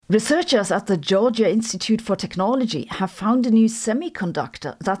Researchers at the Georgia Institute for Technology have found a new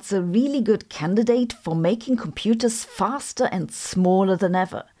semiconductor that's a really good candidate for making computers faster and smaller than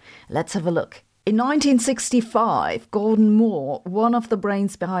ever. Let's have a look. In 1965, Gordon Moore, one of the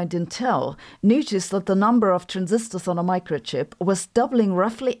brains behind Intel, noticed that the number of transistors on a microchip was doubling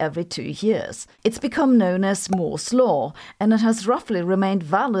roughly every 2 years. It's become known as Moore's Law, and it has roughly remained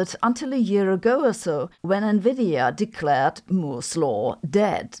valid until a year ago or so, when NVIDIA declared Moore's Law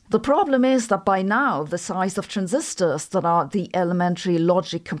dead. The problem is that by now, the size of transistors that are the elementary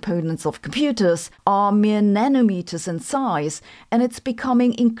logic components of computers are mere nanometers in size, and it's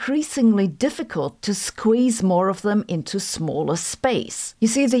becoming increasingly difficult to squeeze more of them into smaller space. You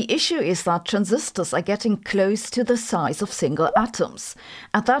see, the issue is that transistors are getting close to the size of single atoms.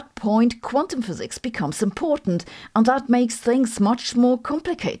 At that point, quantum physics becomes important, and that makes things much more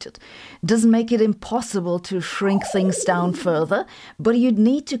complicated. It doesn't make it impossible to shrink things down further, but you'd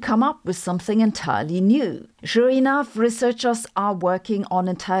need to come up with something entirely new. Sure enough, researchers are working on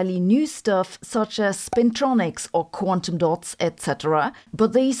entirely new stuff such as spintronics or quantum dots, etc.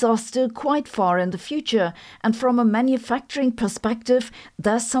 But these are still quite far in the future, and from a manufacturing perspective,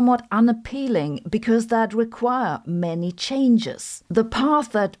 they're somewhat unappealing because they'd require many changes. The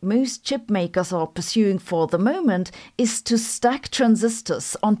path that most chip makers are pursuing for the moment is to stack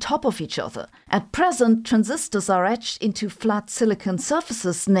transistors on top of each other. At present, transistors are etched into flat silicon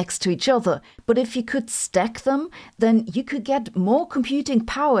surfaces next to each other, but if you could stack them, then you could get more computing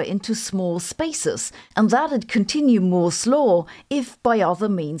power into small spaces, and that'd continue Moore's law, if by other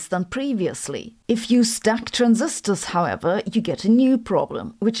means than previously. If you stack transistors, however, you get a new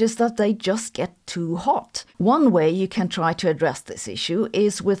problem, which is that they just get too hot. One way you can try to address this issue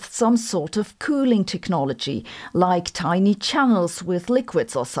is with some sort of cooling technology, like tiny channels with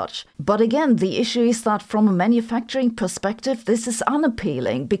liquids or such. But again, the issue is that from a manufacturing perspective, this is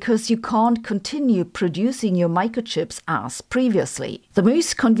unappealing because you can't continue producing your microchips as previously. The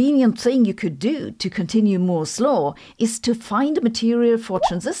most convenient thing you could do to continue Moore's law is to find a material for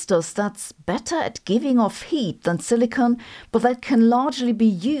transistors that's better at giving off heat than silicon, but that can largely be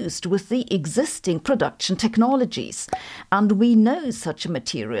used with the existing production technologies. And we know such a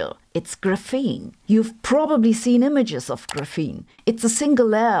material. It's graphene. You've probably seen images of graphene. It's a single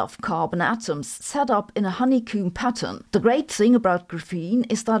layer of carbon atoms set up in a honeycomb pattern. The great thing about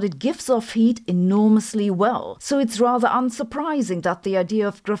graphene is that it gives off heat enormously well. So it's rather unsurprising that the idea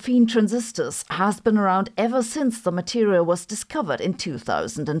of graphene transistors has been around ever since the material was discovered in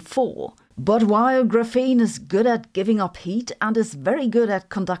 2004. But while graphene is good at giving up heat and is very good at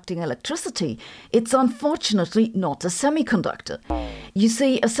conducting electricity, it's unfortunately not a semiconductor. You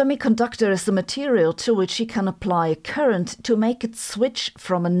see, a semiconductor is a material to which you can apply a current to make it switch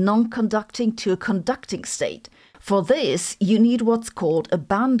from a non-conducting to a conducting state. For this, you need what's called a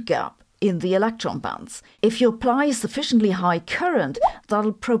band gap in the electron bands. If you apply a sufficiently high current,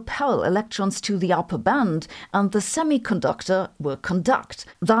 that'll propel electrons to the upper band and the semiconductor will conduct.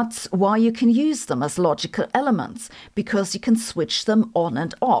 That's why you can use them as logical elements, because you can switch them on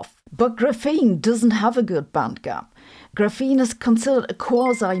and off. But graphene doesn't have a good band gap. Graphene is considered a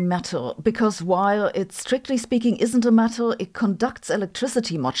quasi-metal because while it strictly speaking isn't a metal, it conducts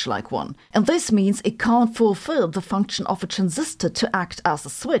electricity much like one. And this means it can't fulfill the function of a transistor to act as a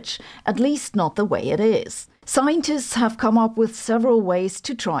switch, at least not the way it is. Scientists have come up with several ways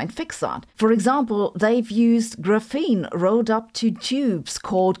to try and fix that. For example, they've used graphene rolled up to tubes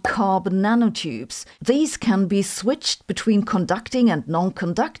called carbon nanotubes. These can be switched between conducting and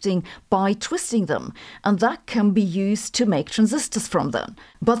non-conducting by twisting them, and that can be used to make transistors from them.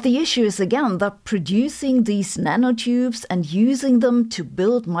 But the issue is again that producing these nanotubes and using them to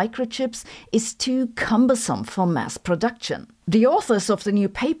build microchips is too cumbersome for mass production. The authors of the new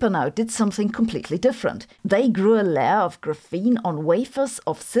paper now did something completely different. They grew a layer of graphene on wafers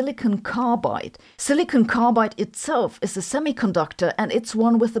of silicon carbide. Silicon carbide itself is a semiconductor, and it's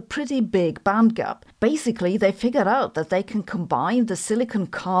one with a pretty big band gap. Basically, they figured out that they can combine the silicon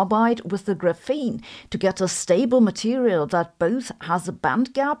carbide with the graphene to get a stable material that both has a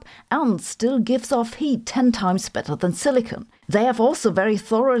band gap and still gives off heat 10 times better than silicon. They have also very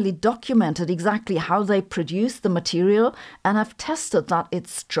thoroughly documented exactly how they produce the material and have tested that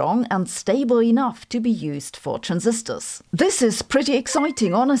it's strong and stable enough to be used for transistors. This is pretty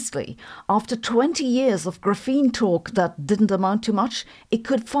exciting, honestly. After 20 years of graphene talk that didn't amount to much, it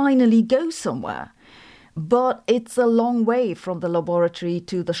could finally go somewhere. But it's a long way from the laboratory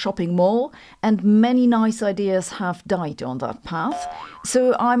to the shopping mall, and many nice ideas have died on that path.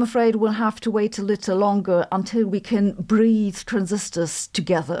 So I'm afraid we'll have to wait a little longer until we can breathe transistors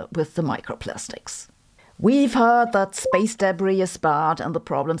together with the microplastics. We've heard that space debris is bad and the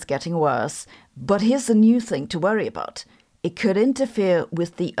problem's getting worse, but here's a new thing to worry about. It could interfere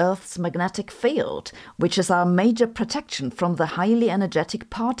with the Earth's magnetic field, which is our major protection from the highly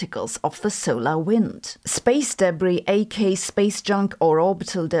energetic particles of the solar wind. Space debris, aka space junk or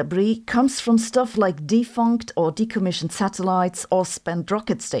orbital debris, comes from stuff like defunct or decommissioned satellites or spent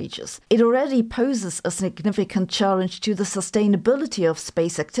rocket stages. It already poses a significant challenge to the sustainability of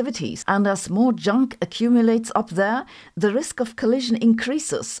space activities, and as more junk accumulates up there, the risk of collision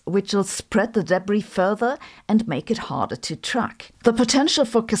increases, which will spread the debris further and make it harder to track. The potential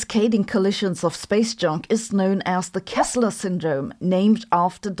for cascading collisions of space junk is known as the Kessler syndrome, named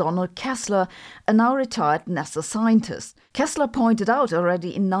after Donald Kessler, a now retired NASA scientist. Kessler pointed out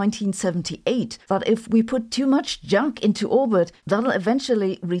already in 1978 that if we put too much junk into orbit, that'll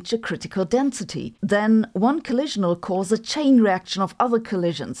eventually reach a critical density. Then one collision will cause a chain reaction of other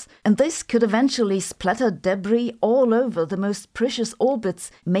collisions, and this could eventually splatter debris all over the most precious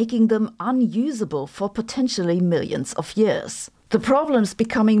orbits, making them unusable for potentially millions of years. The problem's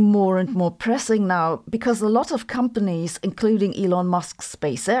becoming more and more pressing now because a lot of companies, including Elon Musk's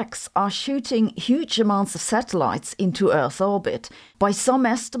SpaceX, are shooting huge amounts of satellites into Earth orbit. By some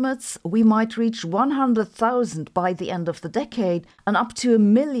estimates, we might reach 100,000 by the end of the decade and up to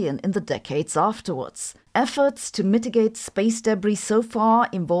 1 million in the decades afterwards. Efforts to mitigate space debris so far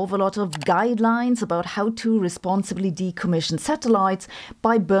involve a lot of guidelines about how to responsibly decommission satellites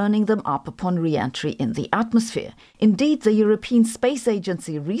by burning them up upon re-entry in the atmosphere. Indeed, the European Space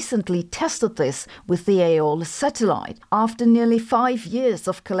Agency recently tested this with the Aeolus satellite. After nearly 5 years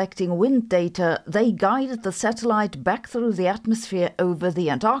of collecting wind data, they guided the satellite back through the atmosphere over the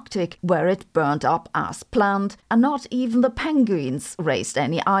Antarctic, where it burned up as planned, and not even the penguins raised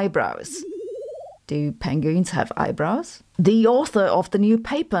any eyebrows. Do penguins have eyebrows? The author of the new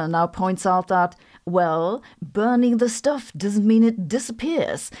paper now points out that, well, burning the stuff doesn't mean it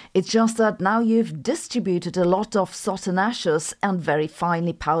disappears. It's just that now you've distributed a lot of soot and ashes and very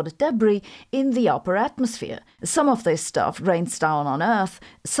finely powdered debris in the upper atmosphere. Some of this stuff rains down on Earth,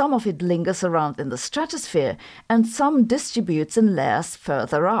 some of it lingers around in the stratosphere, and some distributes in layers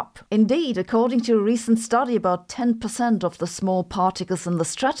further up. Indeed, according to a recent study, about 10% of the small particles in the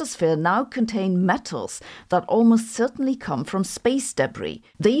stratosphere now contain metals that almost certainly come from space debris.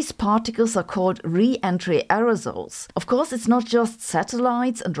 These particles are called re-entry aerosols. Of course, it's not just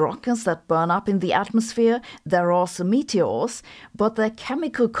satellites and rockets that burn up in the atmosphere, there are also meteors, but their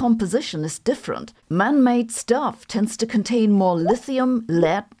chemical composition is different. Man-made stuff tends to contain more lithium,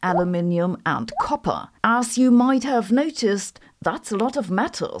 lead, aluminium, and copper. As you might have noticed, that's a lot of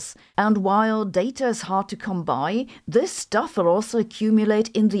metals, and while data is hard to come by, this stuff will also accumulate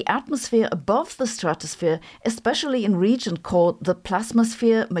in the atmosphere above the stratosphere, especially in regions called the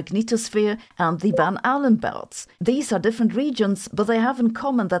plasmasphere, magnetosphere, and the Van Allen belts. These are different regions, but they have in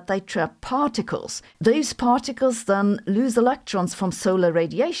common that they trap particles. Those particles then lose electrons from solar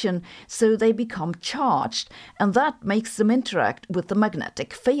radiation, so they become charged, and that makes them interact with the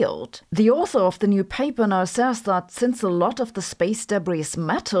magnetic field. The author of the new paper now says that since a lot of the space debris is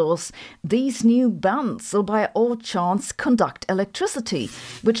metals, these new bands will by all chance conduct electricity,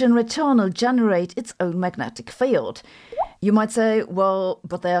 which in return will generate its own magnetic field. You might say, well,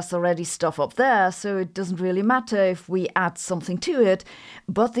 but there's already stuff up there, so it doesn't really matter if we add something to it.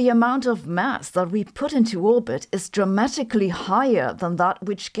 But the amount of mass that we put into orbit is dramatically higher than that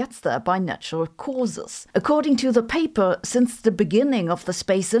which gets there by natural causes. According to the paper, since the beginning of the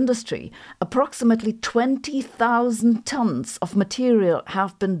space industry, approximately 20,000 tons of material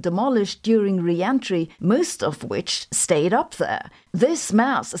have been demolished during re-entry, most of which stayed up there. This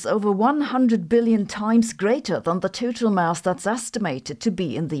mass is over 100 billion times greater than the total mass that's estimated to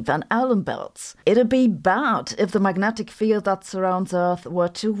be in the Van Allen belts. It'd be bad if the magnetic field that surrounds Earth were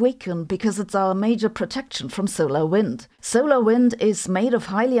to weaken because it's our major protection from solar wind. Solar wind is made of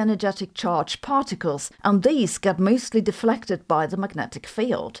highly energetic charged particles, and these get mostly deflected by the magnetic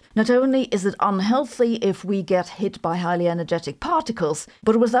field. Not only is it unhealthy if we get hit by highly energetic particles,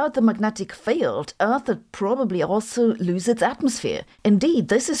 but without the magnetic field, Earth would probably also lose its atmosphere. Indeed,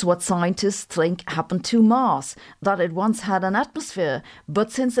 this is what scientists think happened to Mars, that it once had an atmosphere,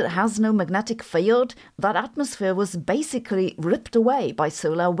 but since it has no magnetic field, that atmosphere was basically ripped away by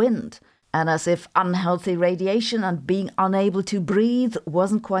solar wind. And as if unhealthy radiation and being unable to breathe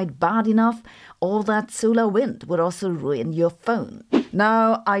wasn't quite bad enough, all that solar wind would also ruin your phone.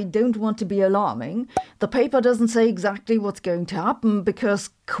 Now, I don't want to be alarming. The paper doesn't say exactly what's going to happen because,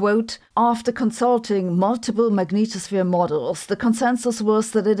 quote, after consulting multiple magnetosphere models, the consensus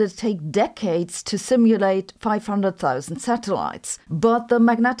was that it'd take decades to simulate 500,000 satellites. But the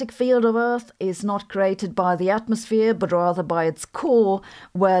magnetic field of Earth is not created by the atmosphere, but rather by its core,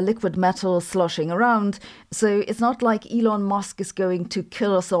 where liquid metal is sloshing around. So it's not like Elon Musk is going to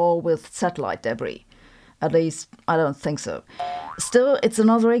kill us all with satellite debris. At least, I don't think so. Still, it's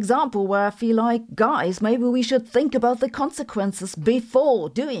another example where I feel like, guys, maybe we should think about the consequences before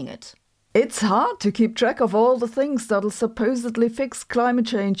doing it. It's hard to keep track of all the things that'll supposedly fix climate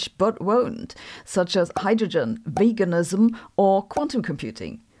change but won't, such as hydrogen, veganism, or quantum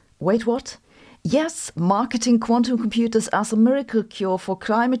computing. Wait, what? Yes, marketing quantum computers as a miracle cure for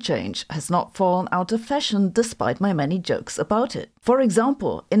climate change has not fallen out of fashion despite my many jokes about it. For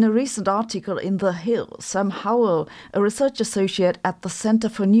example, in a recent article in The Hill, Sam Howell, a research associate at the Center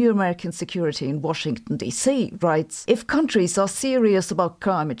for New American Security in Washington, D.C., writes, "If countries are serious about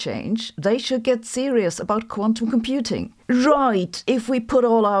climate change, they should get serious about quantum computing." Right, if we put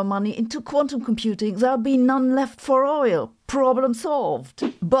all our money into quantum computing, there'll be none left for oil. Problem solved.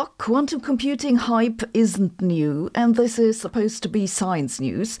 But quantum computing hype isn't new, and this is supposed to be science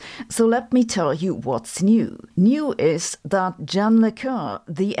news, so let me tell you what's new. New is that Jan LeCun,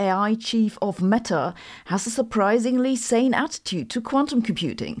 the AI chief of Meta, has a surprisingly sane attitude to quantum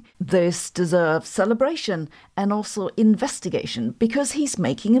computing. This deserves celebration and also investigation, because he's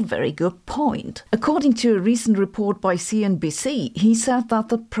making a very good point. According to a recent report by CNBC, he said that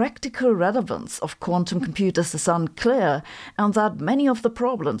the practical relevance of quantum computers is unclear, and that many of the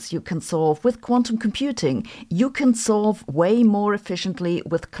problems you can solve with quantum computing, you can solve way more efficiently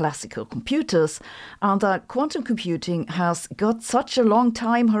with classical computers, and that quantum computing has got such a long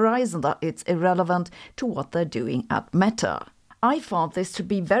time horizon that it's irrelevant to what they're doing at Meta. I found this to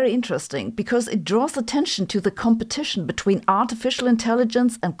be very interesting because it draws attention to the competition between artificial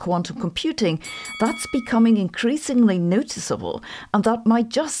intelligence and quantum computing that's becoming increasingly noticeable, and that might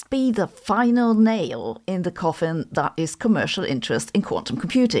just be the final nail in the coffin that is commercial interest in quantum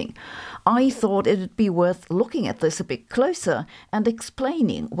computing. I thought it'd be worth looking at this a bit closer and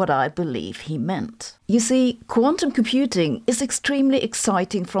explaining what I believe he meant. You see, quantum computing is extremely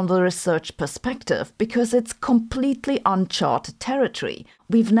exciting from the research perspective because it's completely uncharted territory.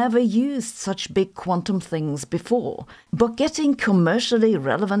 We've never used such big quantum things before. But getting commercially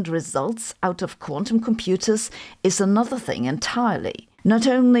relevant results out of quantum computers is another thing entirely. Not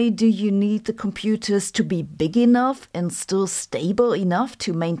only do you need the computers to be big enough and still stable enough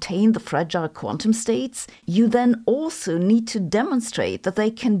to maintain the fragile quantum states, you then also need to demonstrate that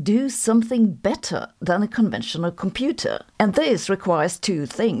they can do something better than a conventional computer. And this requires two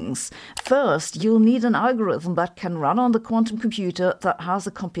things. First, you'll need an algorithm that can run on the quantum computer that has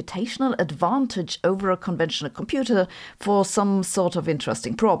a computational advantage over a conventional computer for some sort of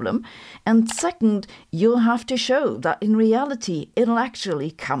interesting problem. And second, you'll have to show that in reality it'll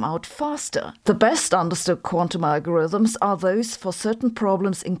actually come out faster. The best understood quantum algorithms are those for certain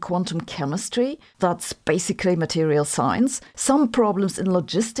problems in quantum chemistry, that's basically material science, some problems in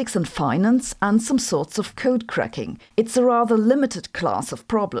logistics and finance, and some sorts of code cracking. It's a rather limited class of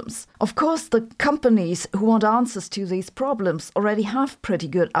problems. Of course, the companies who want answers to these problems already have pretty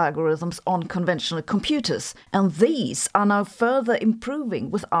good algorithms on conventional computers, and these are now further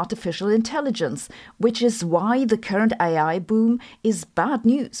improving with artificial intelligence, which is why the current AI boom is bad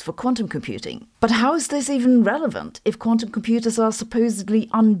news for quantum computing. But how is this even relevant if quantum computers are supposedly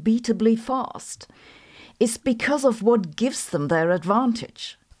unbeatably fast? It's because of what gives them their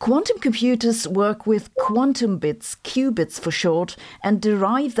advantage. Quantum computers work with quantum bits, qubits for short, and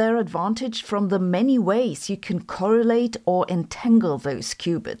derive their advantage from the many ways you can correlate or entangle those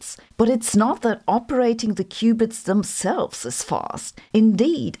qubits. But it's not that operating the qubits themselves is fast.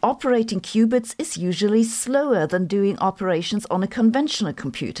 Indeed, operating qubits is usually slower than doing operations on a conventional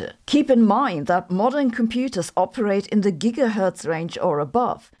computer. Keep in mind that modern computers operate in the gigahertz range or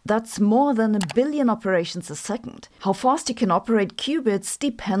above. That's more than 1 billion operations a second. How fast you can operate qubits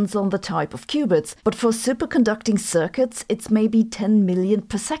depends on the type of qubits, but for superconducting circuits it's maybe 10 million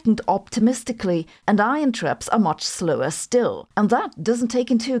per second optimistically, and ion traps are much slower still. And that doesn't take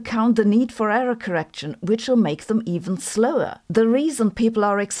into account the need for error correction, which will make them even slower. The reason people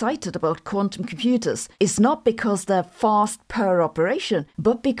are excited about quantum computers is not because they're fast per operation,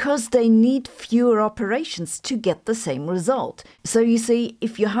 but because they need fewer operations to get the same result. So you see,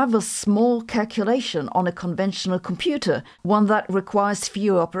 if you have a small calculation on a conventional computer, one that requires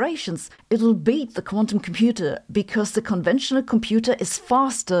fewer operations, it'll beat the quantum computer because the conventional computer is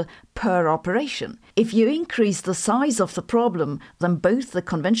faster per operation. If you increase the size of the problem, then both the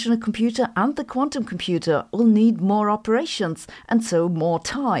conventional computer and the quantum computer will need more operations and so more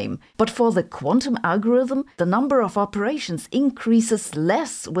time. But for the quantum algorithm, the number of operations increases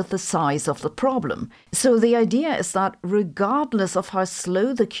less with the size of the problem. So the idea is that regardless of how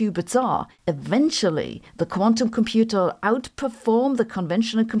slow the qubits are, eventually the quantum computer will outperform the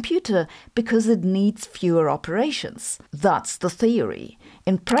conventional computer because it needs fewer operations. That's the theory.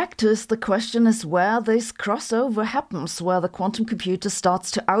 In practice, the question is where this crossover happens, where the quantum computer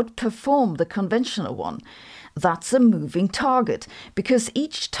starts to outperform the conventional one. That's a moving target, because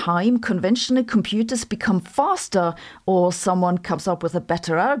each time conventional computers become faster or someone comes up with a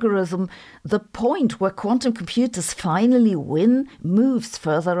better algorithm, the point where quantum computers finally win moves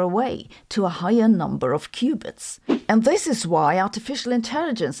further away to a higher number of qubits. And this is why artificial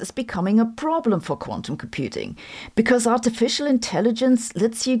intelligence is becoming a problem for quantum computing, because artificial intelligence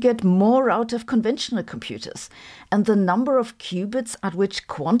lets you get more out of conventional computers, and the number of qubits at which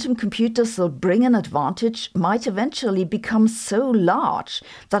quantum computers will bring an advantage might eventually become so large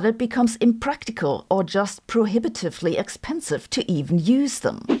that it becomes impractical or just prohibitively expensive to even use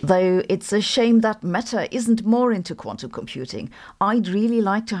them. Though it's a shame that Meta isn't more into quantum computing. I'd really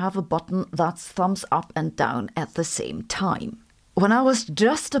like to have a button that's thumbs up and down at the same time. When I was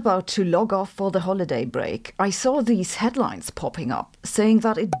just about to log off for the holiday break, I saw these headlines popping up saying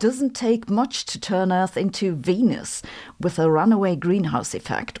that it doesn't take much to turn Earth into Venus with a runaway greenhouse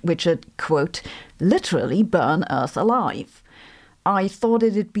effect, which would, quote, literally burn Earth alive. I thought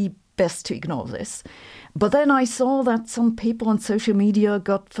it'd be best to ignore this. But then I saw that some people on social media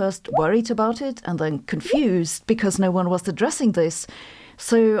got first worried about it and then confused because no one was addressing this.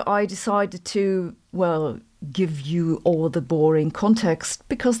 So I decided to, give you all the boring context,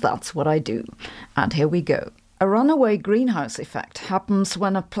 because that's what I do. And here we go. A runaway greenhouse effect happens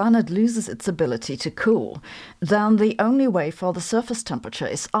when a planet loses its ability to cool. Then the only way for the surface temperature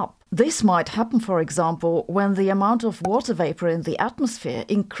is up. This might happen, for example, when the amount of water vapor in the atmosphere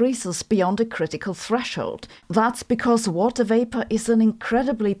increases beyond a critical threshold. That's because water vapor is an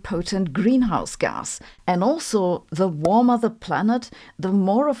incredibly potent greenhouse gas. And also, the warmer the planet, the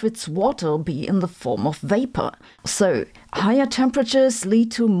more of its water will be in the form of vapor. So, higher temperatures lead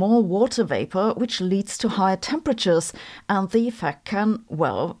to more water vapor, which leads to higher temperatures, and the effect can,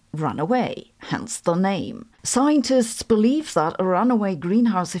 run away, hence the name. Scientists believe that a runaway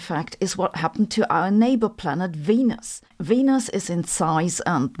greenhouse effect is what happened to our neighbor planet Venus. Venus is in size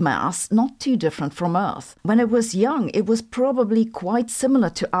and mass not too different from Earth. When it was young, it was probably quite similar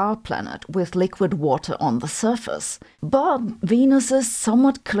to our planet, with liquid water on the surface. But Venus is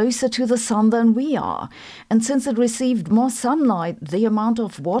somewhat closer to the Sun than we are, and since it received more sunlight, the amount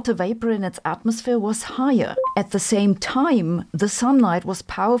of water vapor in its atmosphere was higher. At the same time, the sunlight was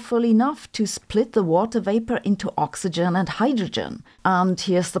powerful enough to split the water vapor into oxygen and hydrogen. And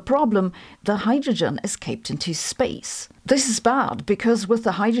here's the problem: the hydrogen escaped into space. This is bad because with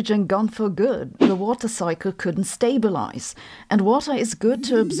the hydrogen gone for good, the water cycle couldn't stabilize. And water is good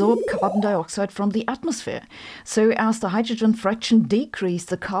to absorb carbon dioxide from the atmosphere. So as the hydrogen fraction decreased,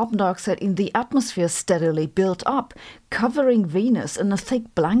 the carbon dioxide in the atmosphere steadily built up, covering Venus in a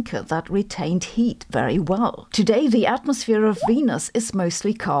thick blanket that retained heat very well. Today, the atmosphere of Venus is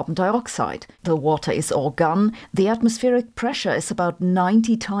mostly carbon dioxide. The water is all gone, the atmospheric pressure is about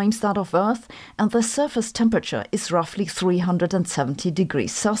 90 times that of Earth, and the surface temperature is roughly 370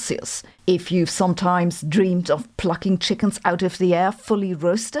 degrees Celsius. If you've sometimes dreamed of plucking chickens out of the air fully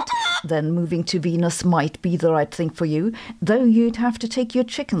roasted, then moving to Venus might be the right thing for you, though you'd have to take your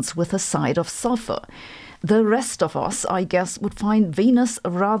chickens with a side of sulfur. The rest of us, I guess, would find Venus a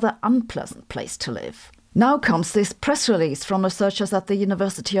rather unpleasant place to live. Now comes this press release from researchers at the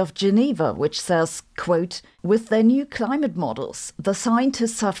University of Geneva, which says, quote, with their new climate models, the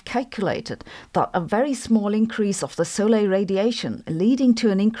scientists have calculated that a very small increase of the solar radiation, leading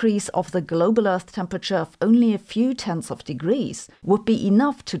to an increase of the global Earth temperature of only a few tenths of degrees, would be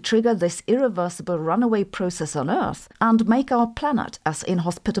enough to trigger this irreversible runaway process on Earth and make our planet as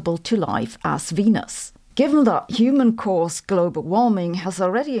inhospitable to life as Venus. Given that human-caused global warming has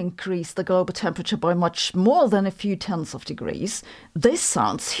already increased the global temperature by much more than a few tenths of degrees, this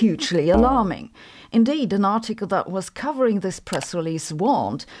sounds hugely alarming. Indeed, an article that was covering this press release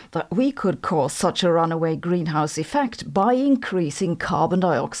warned that we could cause such a runaway greenhouse effect by increasing carbon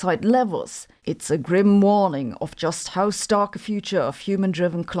dioxide levels. It's a grim warning of just how stark a future of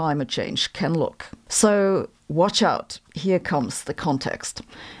human-driven climate change can look. So, watch out. Here comes the context.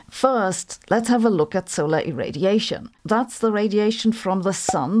 First, let's have a look at solar irradiation. That's the radiation from the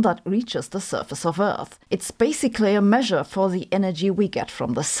sun that reaches the surface of Earth. It's basically a measure for the energy we get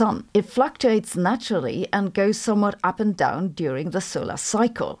from the sun. It fluctuates naturally and goes somewhat up and down during the solar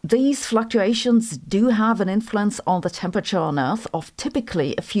cycle. These fluctuations do have an influence on the temperature on Earth of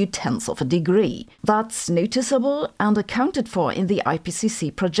typically a few tenths of a degree. That's noticeable and accounted for in the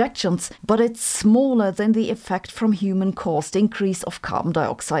IPCC projections, but it's smaller than the effect from human-caused increase of carbon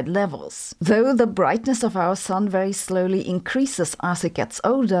dioxide levels. Though the brightness of our sun very slowly increases as it gets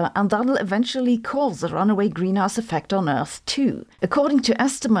older, and that'll eventually cause a runaway greenhouse effect on Earth too. According to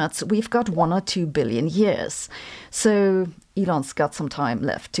estimates, we've got 1 or 2 billion years. So Elon's got some time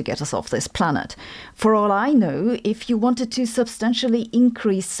left to get us off this planet. For all I know, if you wanted to substantially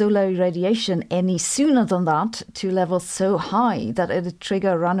increase solar irradiation any sooner than that, to levels so high that it'd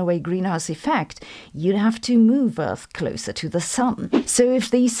trigger a runaway greenhouse effect, you'd have to move Earth closer to the sun. So if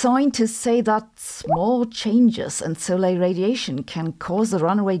these scientists say that small changes in solar irradiation can cause a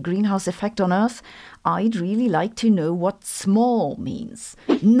runaway greenhouse effect on Earth, I'd really like to know what small means.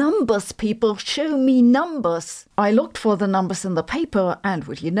 Numbers, people, show me numbers. I looked for the numbers in the paper, and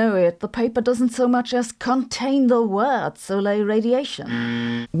would you know it, the paper doesn't so much as contain the word solar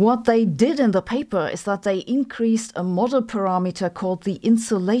irradiation. What they did in the paper is that they increased a model parameter called the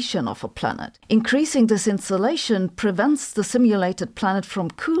insolation of a planet. Increasing this insolation prevents the simulated planet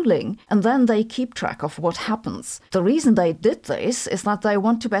from cooling, and then they keep track of what happens. The reason they did this is that they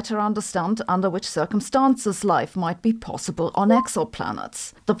want to better understand under which circumstances life might be possible on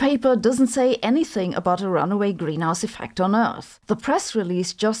exoplanets. The paper doesn't say anything about a runaway greenhouse effect on Earth. The press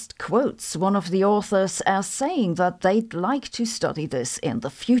release just quotes one of the authors as saying that they'd like to study this in the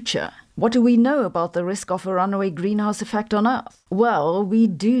future. What do we know about the risk of a runaway greenhouse effect on Earth? Well, we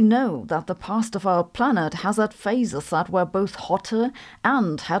do know that the past of our planet has had phases that were both hotter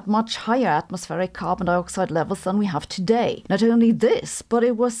and had much higher atmospheric carbon dioxide levels than we have today. Not only this, but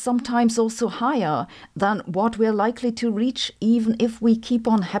it was sometimes also higher than what we're likely to reach even if we keep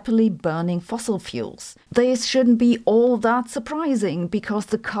on happily burning fossil fuels. This shouldn't be all that surprising because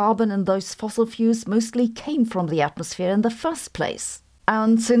the carbon in those fossil fuels mostly came from the atmosphere in the first place.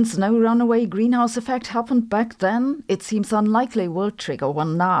 And since no runaway greenhouse effect happened back then, it seems unlikely we'll trigger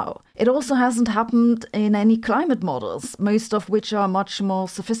one now. It also hasn't happened in any climate models, most of which are much more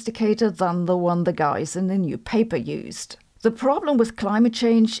sophisticated than the one the guys in the new paper used. The problem with climate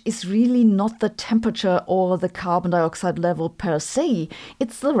change is really not the temperature or the carbon dioxide level per se,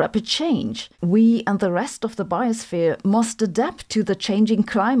 it's the rapid change. We and the rest of the biosphere must adapt to the changing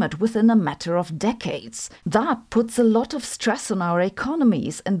climate within a matter of decades. That puts a lot of stress on our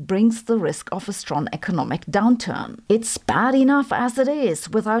economies and brings the risk of a strong economic downturn. It's bad enough as it is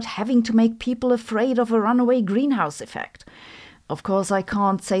without having to make people afraid of a runaway greenhouse effect. Of course, I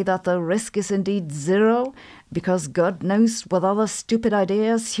can't say that the risk is indeed zero, because God knows what other stupid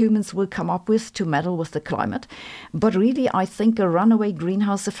ideas humans will come up with to meddle with the climate. But really, I think a runaway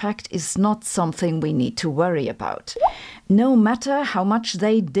greenhouse effect is not something we need to worry about. No matter how much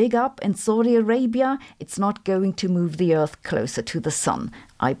they dig up in Saudi Arabia, it's not going to move the Earth closer to the sun,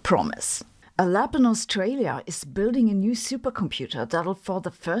 I promise. A lab in Australia is building a new supercomputer that'll for the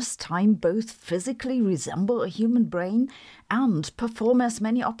first time both physically resemble a human brain and perform as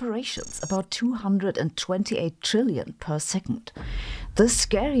many operations, about 228 trillion per second. The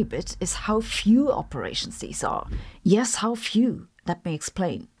scary bit is how few operations these are. Yes, how few. Let me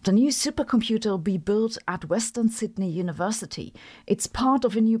explain. The new supercomputer will be built at Western Sydney University. It's part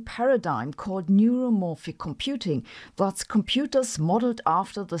of a new paradigm called neuromorphic computing. That's computers modeled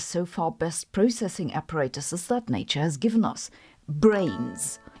after the so far best processing apparatuses that nature has given us.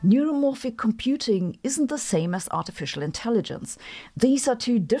 Brains. Neuromorphic computing isn't the same as artificial intelligence. These are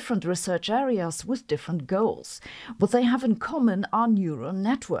two different research areas with different goals. What they have in common are neural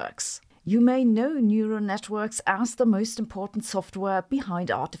networks. You may know neural networks as the most important software behind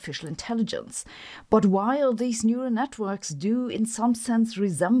artificial intelligence. But while these neural networks do in some sense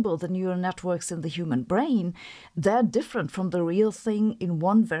resemble the neural networks in the human brain, they're different from the real thing in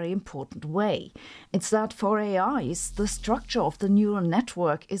one very important way. It's that for AIs, the structure of the neural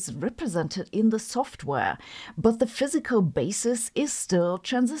network is represented in the software, but the physical basis is still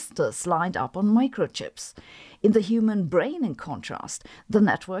transistors lined up on microchips. In the human brain, in contrast, the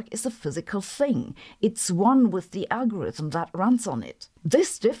network is a physical thing. It's one with the algorithm that runs on it.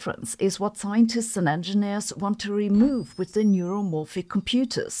 This difference is what scientists and engineers want to remove with the neuromorphic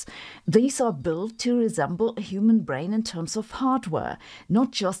computers. These are built to resemble a human brain in terms of hardware,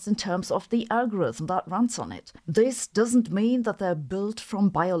 not just in terms of the algorithm that runs on it. This doesn't mean that they're built from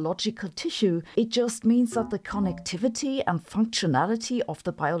biological tissue, it just means that the connectivity and functionality of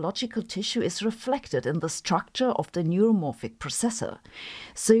the biological tissue is reflected in the structure of the neuromorphic processor.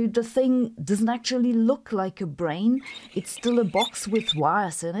 So the thing doesn't actually look like a brain, it's still a box with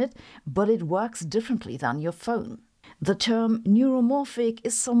wires in it, but it works differently than your phone. The term neuromorphic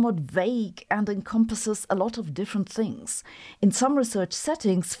is somewhat vague and encompasses a lot of different things. In some research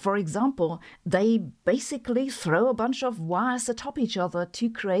settings, for example, they basically throw a bunch of wires atop each other to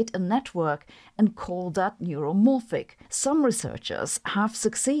create a network and call that neuromorphic. Some researchers have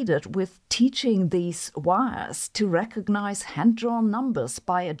succeeded with teaching these wires to recognize hand-drawn numbers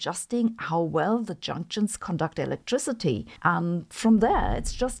by adjusting how well the junctions conduct electricity, and from there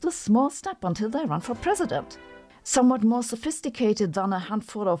it's just a small step until they run for president. Somewhat more sophisticated than a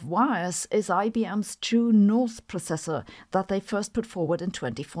handful of wires is IBM's True North processor that they first put forward in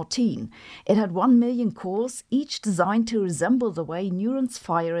 2014. It had 1 million cores, each designed to resemble the way neurons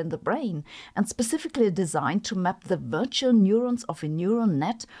fire in the brain, and specifically designed to map the virtual neurons of a neural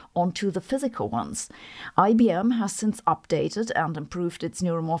net onto the physical ones. IBM has since updated and improved its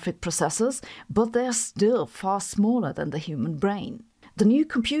neuromorphic processors, but they're still far smaller than the human brain. The new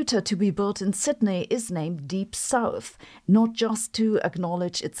computer to be built in Sydney is named Deep South, not just to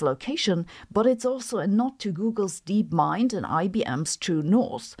acknowledge its location, but it's also a nod to Google's DeepMind and IBM's True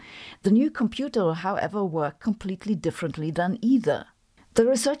North. The new computer will, however, work completely differently than either. The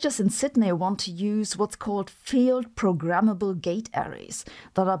researchers in Sydney want to use what's called field programmable gate arrays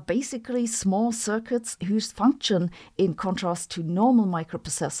that are basically small circuits whose function, in contrast to normal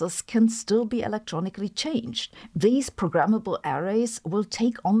microprocessors, can still be electronically changed. These programmable arrays will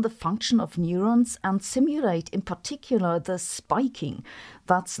take on the function of neurons and simulate in particular the spiking.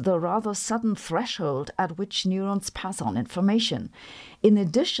 That's the rather sudden threshold at which neurons pass on information. In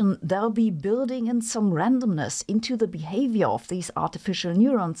addition, they'll be building in some randomness into the behavior of these artificial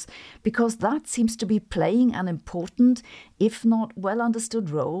neurons, because that seems to be playing an important, if not well understood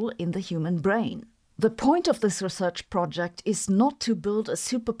role in the human brain. The point of this research project is not to build a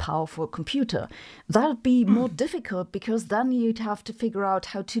super powerful computer. That'd be more difficult because then you'd have to figure out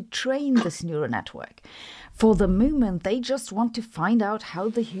how to train this neural network. For the moment, they just want to find out how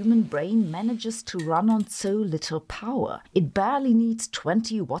the human brain manages to run on so little power. It barely needs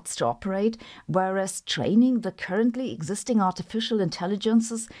 20 watts to operate, whereas training the currently existing artificial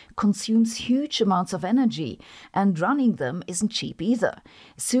intelligences consumes huge amounts of energy, and running them isn't cheap either.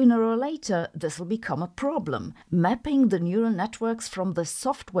 Sooner or later, this will become a problem. Mapping the neural networks from the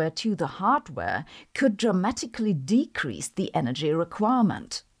software to the hardware could dramatically decrease the energy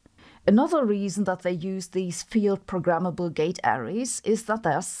requirement. Another reason that they use these field programmable gate arrays is that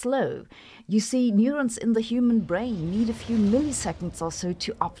they are slow. You see, neurons in the human brain need a few milliseconds or so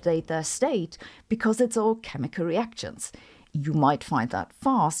to update their state because it's all chemical reactions. You might find that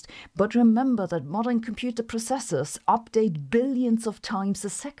fast, but remember that modern computer processors update billions of times a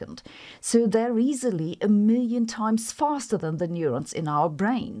second, so they're easily 1 million times faster than the neurons in our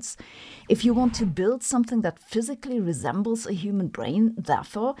brains. If you want to build something that physically resembles a human brain,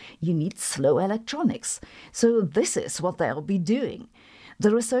 therefore, you need slow electronics. So this is what they'll be doing.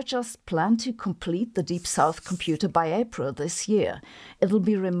 The researchers plan to complete the Deep South computer by April this year. It'll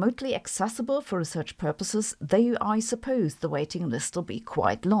be remotely accessible for research purposes, though I suppose the waiting list will be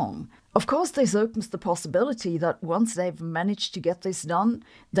quite long. Of course, this opens the possibility that once they've managed to get this done,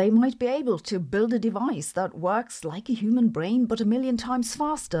 they might be able to build a device that works like a human brain but 1 million times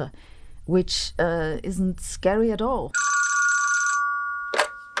faster, which isn't scary at all.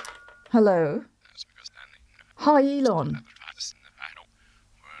 Hello. Hi, Elon.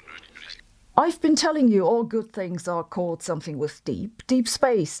 I've been telling you all good things are called something with deep. Deep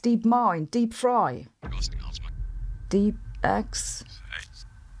space, deep mind, deep fry. Deep X?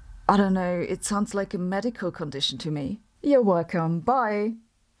 I don't know, it sounds like a medical condition to me. You're welcome, bye.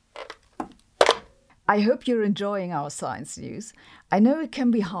 I hope you're enjoying our science news. I know it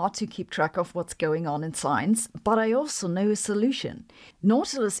can be hard to keep track of what's going on in science, but I also know a solution.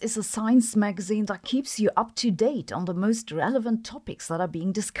 Nautilus is a science magazine that keeps you up to date on the most relevant topics that are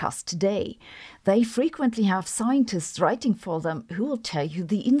being discussed today. They frequently have scientists writing for them who will tell you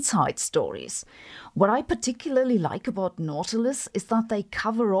the inside stories. What I particularly like about Nautilus is that they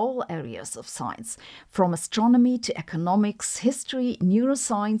cover all areas of science, from astronomy to economics, history,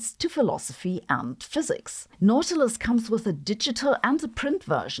 neuroscience to philosophy and physics. Nautilus comes with a digital and the print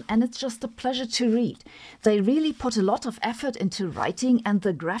version, and it's just a pleasure to read. They really put a lot of effort into writing, and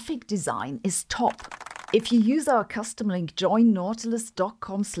the graphic design is top. If you use our custom link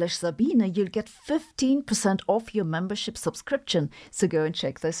joinnautilus.com/Sabine, you'll get 15% off your membership subscription, so go and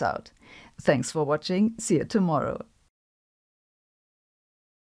check this out. Thanks for watching. See you tomorrow.